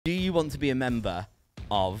you want to be a member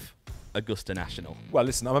of Augusta National? Well,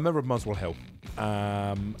 listen, I'm a member of Muswell Hill,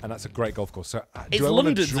 and that's a great golf course. So, It's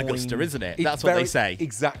London's Augusta, isn't it? That's what they say.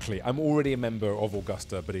 Exactly. I'm already a member of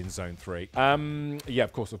Augusta, but in Zone 3. Yeah,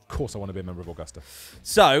 of course, I want to be a member of Augusta.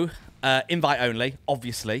 So, invite only,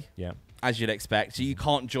 obviously. Yeah. As you'd expect. So you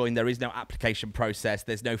can't join. There is no application process.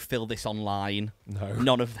 There's no fill this online. No.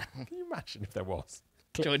 None of that. Can you imagine if there was?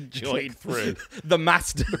 Join through. the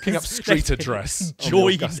Masters. Looking up street address.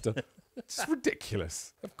 Join. Augusta. It's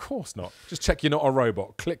ridiculous. Of course not. Just check you're not a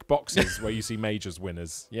robot. Click boxes where you see majors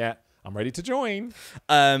winners. Yeah, I'm ready to join.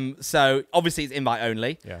 So obviously it's invite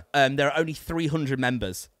only. Yeah. There are only 300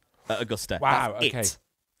 members at Augusta. Wow. That's Okay. it.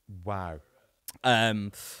 Wow.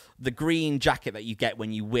 The green jacket that you get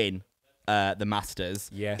when you win the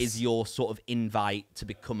Masters is your sort of invite to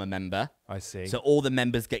become a member. I see. So all the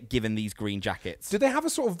members get given these green jackets. Do they have a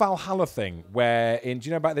sort of Valhalla thing where, do you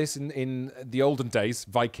know about this in the olden days,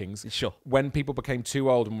 Vikings? Sure. When people became too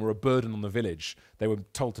old and were a burden on the village, they were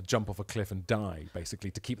told to jump off a cliff and die, basically,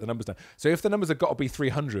 to keep the numbers down. So if the numbers have got to be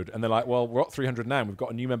 300, and they're like, well, we're at 300 now, and we've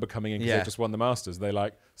got a new member coming in because they just won the Masters, they're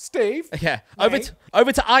like, Steve? Yeah.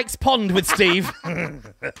 Over to Ike's Pond with Steve.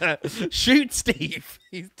 Shoot Steve.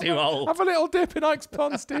 He's too old. Have a little dip in Ike's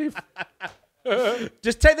Pond, Steve.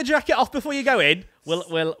 Just take the jacket off before you go in.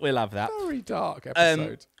 We'll have that. Very dark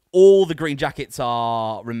episode. All the green jackets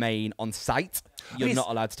remain on site. You're not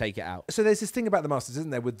allowed to take it out. So there's this thing about the Masters,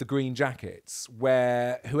 isn't there, with the green jackets,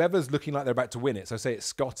 where whoever's looking like they're about to win it, so say it's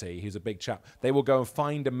Scotty, who's a big chap, they will go and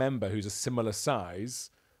find a member who's a similar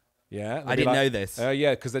size. Yeah, I didn't know this.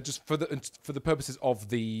 Yeah, because they're just for the purposes of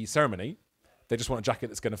the ceremony, they just want a jacket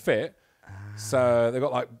that's going to fit. So they've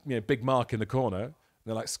got big Mark in the corner. And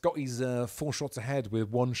they're like, Scotty's 4 shots ahead with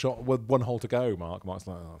one hole to go. Mark's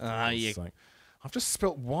like, I've just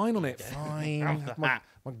spilt wine on it. Fine.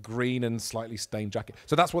 my green and slightly stained jacket.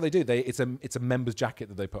 So that's what they do. It's a member's jacket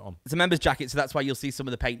that they put on. It's a member's jacket, so that's why you'll see some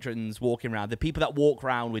of the patrons walking around. The people that walk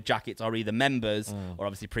around with jackets are either members or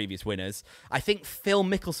obviously previous winners. I think Phil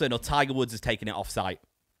Mickelson or Tiger Woods has taken it off site.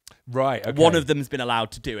 Right. Okay. One of them's been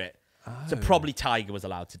allowed to do it. So probably Tiger was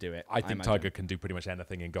allowed to do it. I think Tiger can do pretty much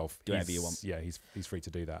anything in golf. Do whatever you want. Yeah, he's free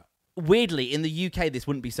to do that. Weirdly, in the UK, this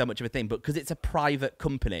wouldn't be so much of a thing, but because it's a private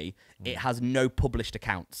company, it has no published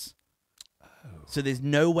accounts. So there's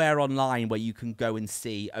nowhere online where you can go and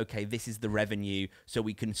see, okay, this is the revenue, so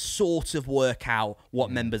we can sort of work out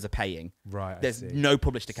what members are paying. Right. There's no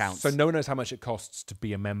published accounts. So no one knows how much it costs to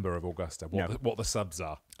be a member of Augusta, what the subs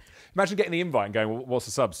are. Imagine getting the invite and going, well, what's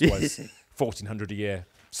the subs? Well, it's $1,400 a year.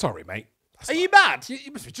 Sorry, mate. Are you mad?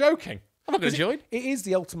 You must be joking. I'm not going to join. It is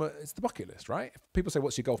the ultimate, it's the bucket list, right? If people say,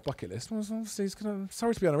 what's your golf bucket list? Well, obviously,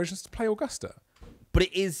 sorry to be unoriginal, it's to play Augusta. But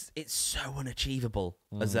it's so unachievable.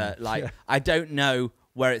 I don't know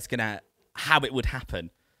where it's how it would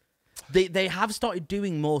happen. They have started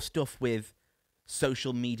doing more stuff with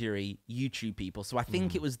social media YouTube people. So I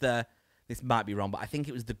think it was this might be wrong, but I think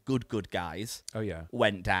it was the good guys. Oh yeah.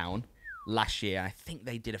 Went down last year. I think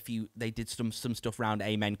they did some stuff around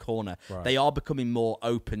Amen Corner. Right. They are becoming more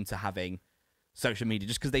open to having social media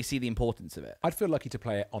just because they see the importance of it. I'd feel lucky to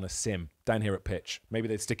play it on a sim down here at Pitch. Maybe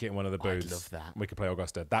they'd stick it in one of the booths. I'd love that. We could play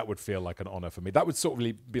Augusta. That would feel like an honour for me. That would sort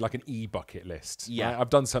of be like an e-bucket list. Yeah. Right? I've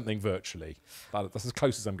done something virtually. That's as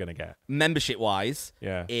close as I'm going to get. Membership-wise,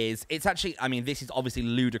 it's actually, I mean, this is obviously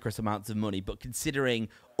ludicrous amounts of money, but considering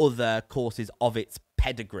other courses of its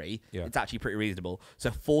pedigree, it's actually pretty reasonable.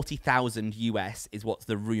 So $40,000 US is what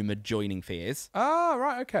the rumoured joining fee is. Ah,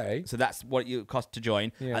 right, okay. So that's what it costs to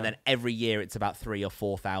join, and then every year it's about $3,000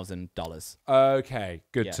 or $4,000. Okay,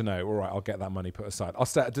 good to know. All right, I'll get that money put aside.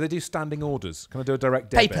 Do they do standing orders? Can I do a direct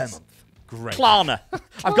debit? Pay per month. Great. Klarna.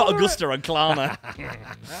 I've got Augusta on Klarna.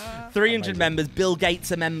 300 members. Bill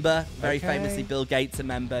Gates a member. Very famously, Bill Gates a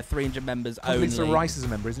member. 300 members only. Lisa Rice is a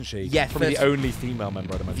member, isn't she? Yeah. Probably the only female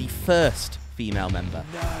member, I'd imagine. The first female member.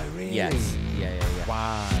 No, really? Yes. Yeah.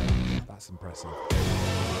 Wow. That's impressive.